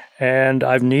 and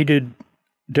I've needed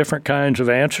different kinds of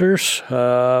answers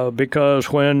because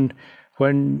when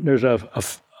there's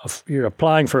you're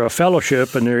applying for a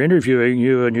fellowship and they're interviewing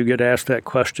you and you get asked that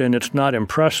question, it's not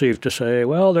impressive to say,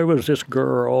 well, there was this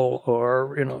girl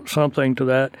or something to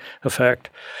that effect.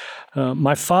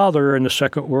 My father in the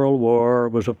Second World War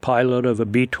was a pilot of a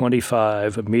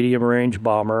B-25, a medium-range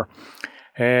bomber,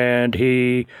 and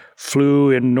he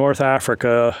flew in North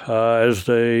Africa as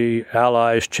the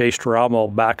Allies chased Rommel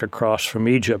back across from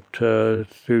Egypt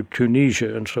through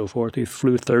Tunisia and so forth. He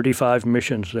flew 35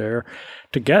 missions there.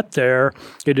 To get there,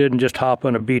 he didn't just hop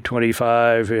on a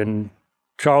B-25 in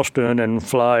Charleston and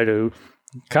fly to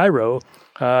Cairo.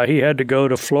 He had to go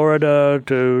to Florida,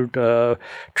 to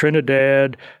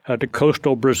Trinidad, to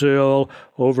coastal Brazil,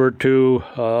 over to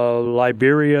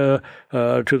Liberia,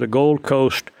 to the Gold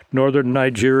Coast, northern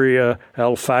Nigeria,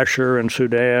 El Fasher and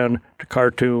Sudan, to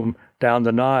Khartoum, down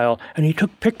the Nile, and he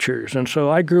took pictures. And so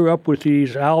I grew up with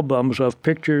these albums of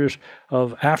pictures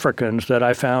of Africans that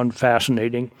I found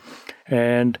fascinating.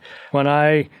 And when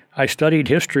I studied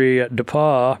history at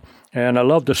DePauw, and I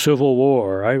loved the Civil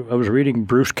War. I was reading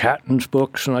Bruce Catton's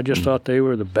books, and I just thought they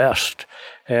were the best.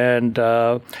 And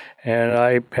I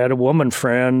had a woman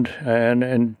friend,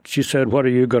 and she said, "What are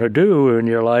you going to do in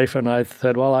your life?" And I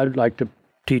said, "Well, I'd like to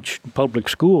teach public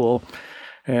school."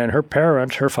 And her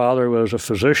father was a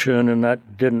physician, and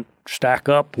that didn't stack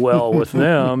up well with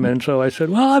them. And so I said,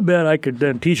 "Well, I bet I could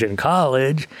then teach in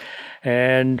college."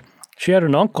 And she had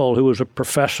an uncle who was a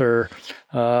professor,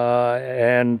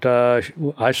 and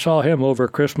I saw him over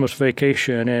Christmas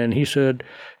vacation, and he said,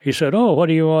 "Oh, what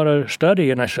do you want to study?"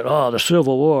 And I said, "Oh, the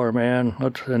Civil War, man."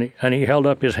 And he held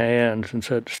up his hands and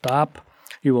said, "Stop.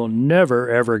 You will never,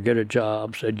 ever get a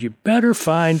job." Said, "You better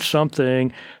find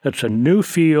something that's a new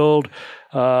field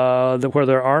where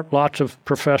there aren't lots of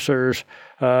professors,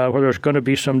 where there's going to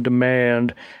be some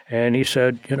demand." And he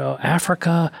said,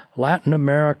 Africa, Latin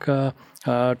America,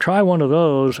 try one of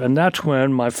those. And that's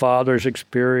when my father's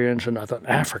experience, and I thought,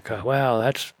 Africa, wow,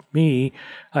 that's me.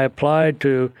 I applied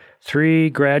to 3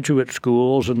 graduate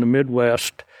schools in the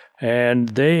Midwest,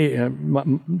 and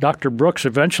Dr. Brooks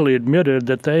eventually admitted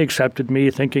that they accepted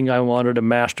me thinking I wanted a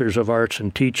Master's of Arts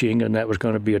in Teaching, and that was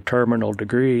going to be a terminal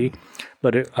degree.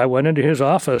 But I went into his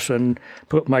office and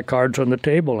put my cards on the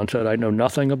table and said, I know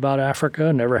nothing about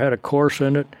Africa, never had a course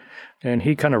in it. And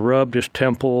he kind of rubbed his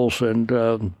temples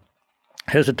and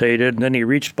hesitated, and then he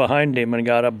reached behind him and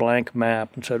got a blank map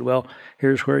and said, "Well,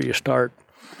 here's where you start."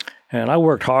 And I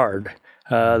worked hard.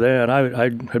 Then I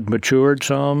had matured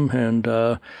some, and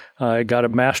I got a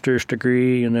master's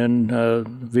degree, and then the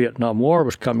Vietnam War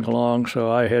was coming along,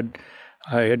 so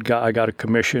I got a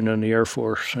commission in the Air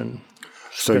Force. And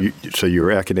so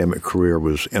your academic career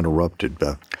was interrupted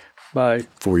by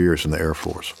 4 years in the Air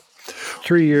Force.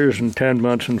 3 years and 10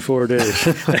 months and 4 days.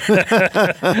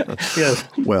 Yes.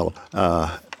 Well,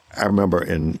 I remember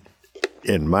in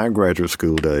my graduate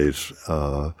school days,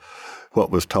 what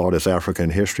was taught as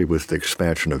African history was the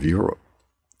expansion of Europe.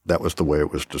 That was the way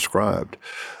it was described.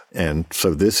 And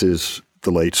so this is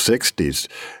the late 60s,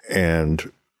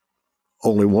 and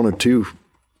only 1 or 2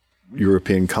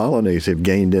 European colonies have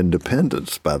gained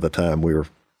independence by the time we're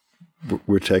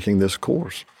taking this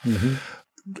course. Mm-hmm.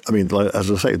 I mean, as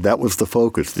I say, that was the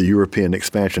focus, the European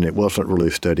expansion. It wasn't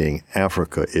really studying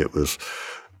Africa.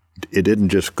 It didn't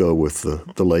just go with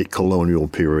the late colonial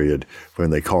period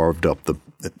when they carved up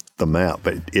the map,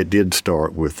 but it did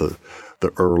start with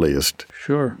the earliest.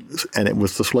 Sure. And it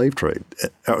was the slave trade.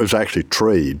 It was actually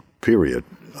trade, period.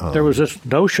 There was this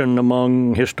notion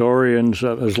among historians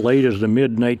as late as the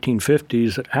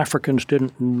mid-1950s that Africans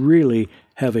didn't really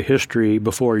have a history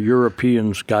before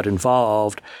Europeans got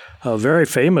involved. A very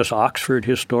famous Oxford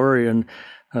historian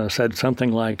said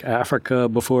something like, Africa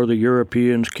before the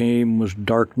Europeans came was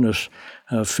darkness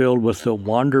filled with the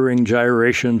wandering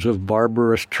gyrations of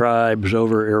barbarous tribes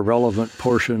over irrelevant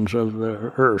portions of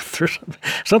the earth, or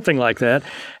something like that.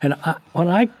 And when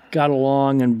I got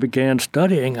along and began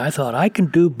studying, I thought, I can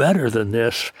do better than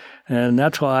this. And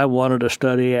that's why I wanted to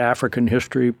study African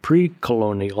history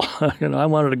pre-colonial. I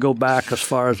wanted to go back as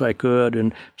far as I could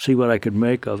and see what I could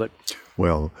make of it.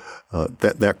 Well,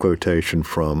 that quotation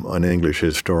from an English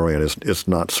historian is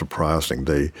not surprising.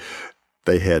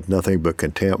 They had nothing but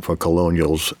contempt for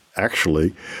colonials.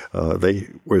 Actually, they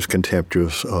were as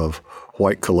contemptuous of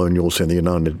white colonials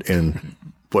in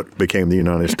what became the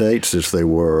United States as they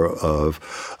were of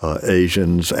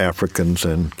Asians, Africans,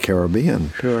 and Caribbean.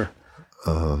 Sure.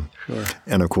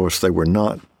 And of course, they were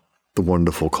not the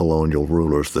wonderful colonial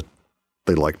rulers that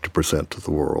they like to present to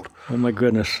the world. Oh, my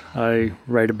goodness. I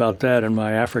write about that in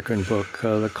my African book.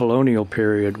 The colonial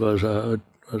period was a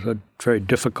very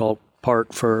difficult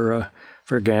part for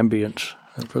Gambians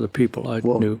and for the people I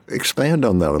knew. Expand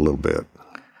on that a little bit.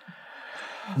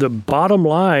 The bottom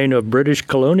line of British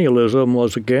colonialism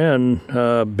was, again,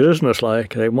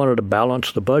 businesslike. They wanted to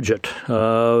balance the budget.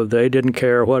 They didn't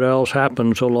care what else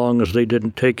happened so long as they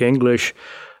didn't take English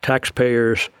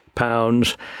taxpayers'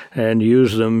 pounds and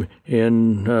use them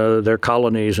in their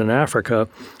colonies in Africa.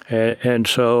 And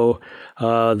so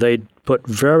they put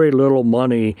very little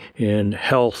money in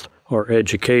health or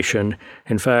education.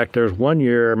 In fact, there's one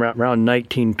year around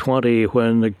 1920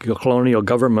 when the colonial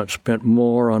government spent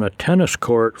more on a tennis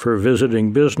court for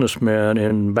visiting businessmen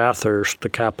in Bathurst, the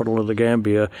capital of the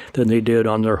Gambia, than they did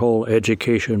on their whole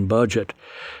education budget.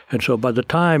 And so by the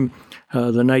time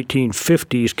the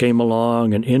 1950s came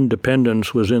along and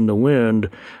independence was in the wind,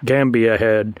 Gambia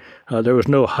there was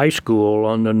no high school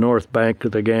on the north bank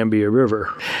of the Gambia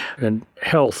River, and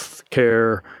health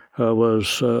care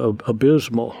was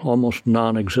abysmal, almost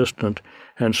non-existent.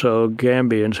 And so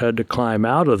Gambians had to climb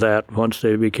out of that once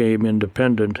they became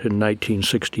independent in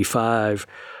 1965.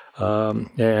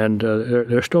 And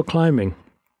they're still climbing.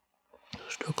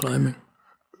 Still climbing.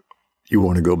 You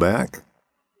want to go back?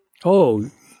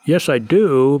 Oh, yes, I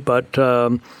do, but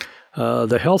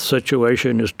the health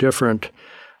situation is different.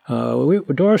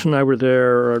 Doris and I were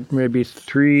there maybe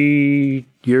 3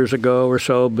 years ago or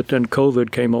so, but then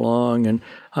COVID came along, and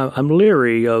I'm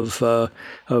leery of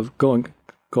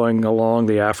going along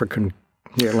the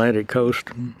Atlantic coast.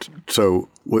 So,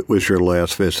 was your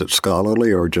last visit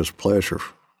scholarly or just pleasure?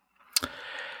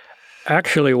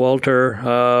 Actually,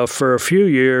 Walter, for a few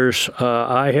years,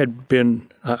 I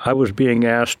was being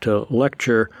asked to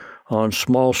lecture on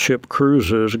small ship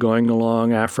cruises going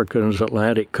along Africa's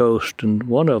Atlantic coast, and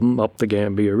one of them up the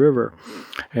Gambia River.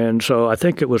 And so I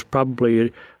think it was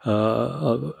probably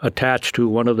attached to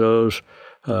one of those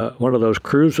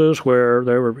cruises where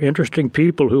there were interesting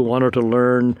people who wanted to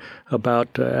learn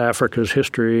about Africa's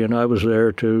history, and I was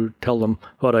there to tell them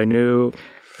what I knew.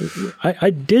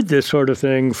 I did this sort of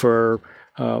thing from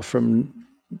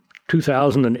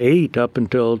 2008 up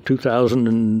until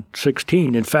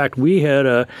 2016. In fact, we had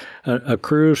a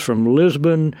cruise from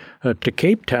Lisbon to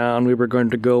Cape Town. We were going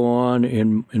to go on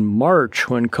in March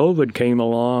when COVID came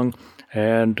along,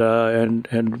 and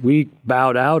we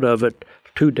bowed out of it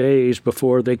 2 days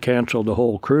before they canceled the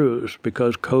whole cruise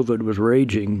because COVID was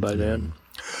raging by then.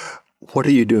 What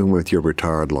are you doing with your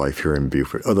retired life here in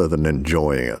Beaufort other than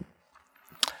enjoying it?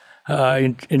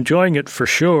 Enjoying it for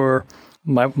sure.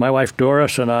 My wife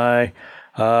Doris and I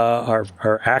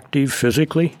are active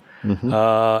physically,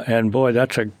 and boy,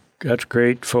 that's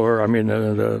great for. I mean,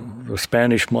 the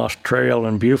Spanish Moss Trail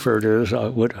in Beaufort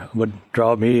would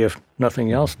draw me if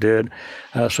nothing else did.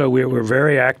 So we're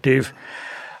very active.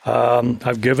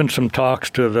 I've given some talks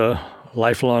to the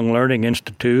Lifelong Learning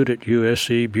Institute at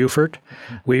USC Beaufort.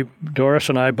 Doris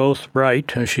and I both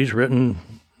write. She's written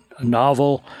a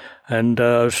novel and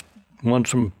won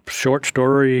some short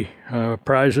story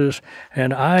prizes,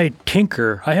 and I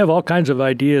tinker. I have all kinds of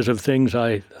ideas of things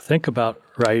I think about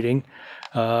writing.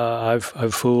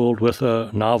 I've fooled with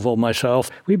a novel myself.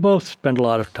 We both spend a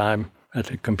lot of time at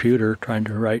the computer trying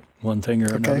to write one thing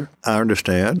or another. I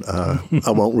understand. I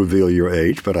won't reveal your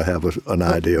age, but I have an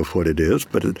idea of what it is.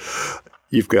 But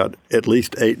you've got at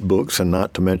least 8 books, and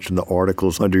not to mention the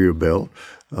articles under your belt.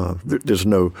 There's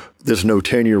no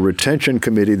tenure retention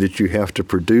committee that you have to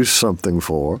produce something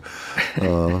for,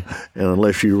 and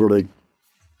unless you really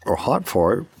are hot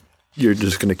for it, you're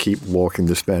just going to keep walking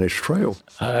the Spanish Trail.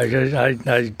 I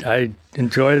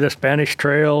enjoy the Spanish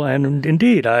Trail, and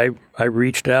indeed, I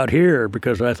reached out here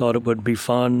because I thought it would be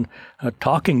fun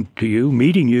talking to you,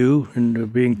 meeting you,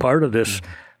 and being part of this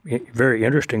very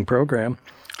interesting program.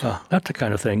 That's the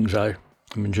kind of things I'm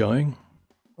enjoying.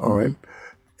 All right.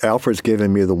 Alfred's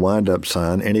giving me the wind-up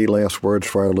sign. Any last words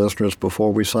for our listeners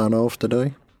before we sign off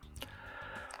today?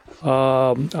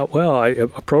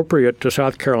 Appropriate to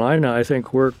South Carolina, I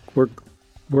think we're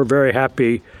very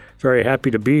happy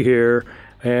to be here,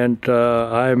 and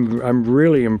I'm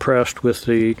really impressed with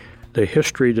the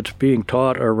history that's being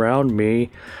taught around me.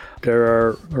 There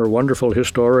are wonderful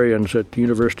historians at the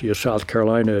University of South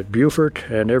Carolina at Beaufort,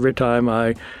 and every time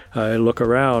I look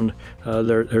around,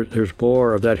 there's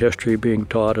more of that history being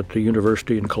taught at the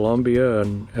University in Columbia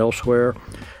and elsewhere,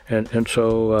 and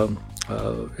so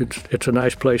it's a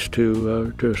nice place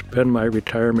to spend my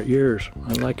retirement years.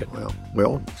 I like it.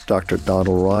 Well, Dr.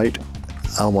 Donald Wright,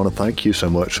 I want to thank you so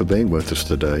much for being with us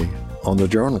today on The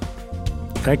Journal.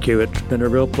 Thank you. It's been a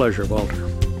real pleasure, Walter.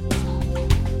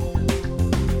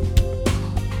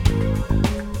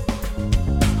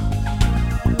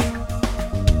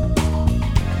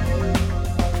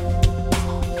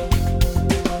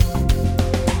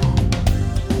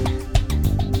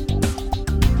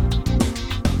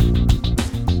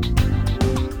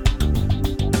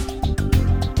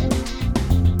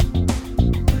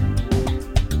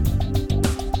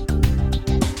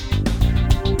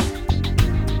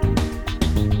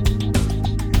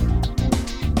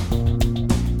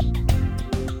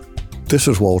 This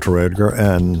is Walter Edgar,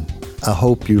 and I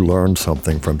hope you learned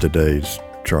something from today's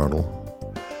journal.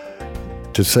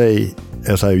 To say,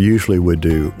 as I usually would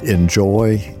do,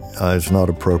 enjoy is not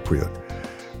appropriate.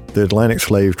 The Atlantic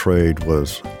slave trade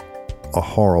was a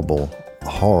horrible,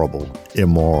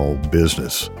 immoral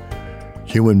business.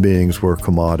 Human beings were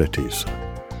commodities.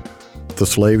 The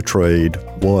slave trade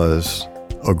was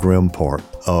a grim part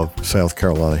of South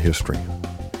Carolina history.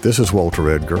 This is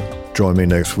Walter Edgar. Join me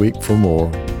next week for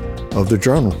more of the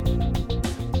Journal.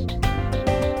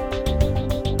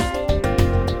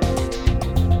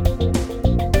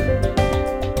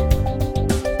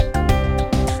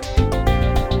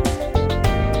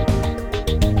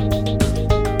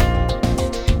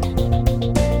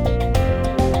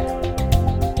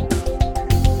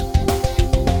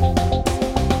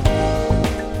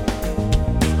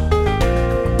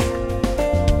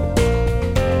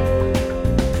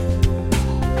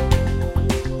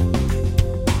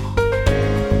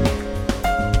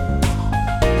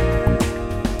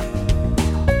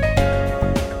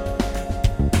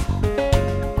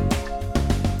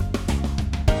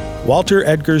 Walter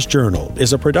Edgar's Journal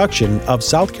is a production of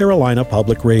South Carolina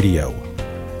Public Radio.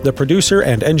 The producer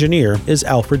and engineer is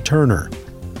Alfred Turner.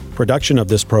 Production of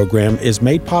this program is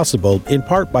made possible in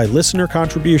part by listener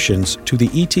contributions to the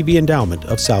ETV Endowment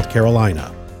of South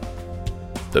Carolina.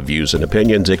 The views and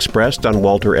opinions expressed on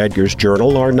Walter Edgar's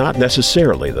Journal are not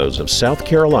necessarily those of South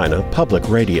Carolina Public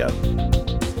Radio.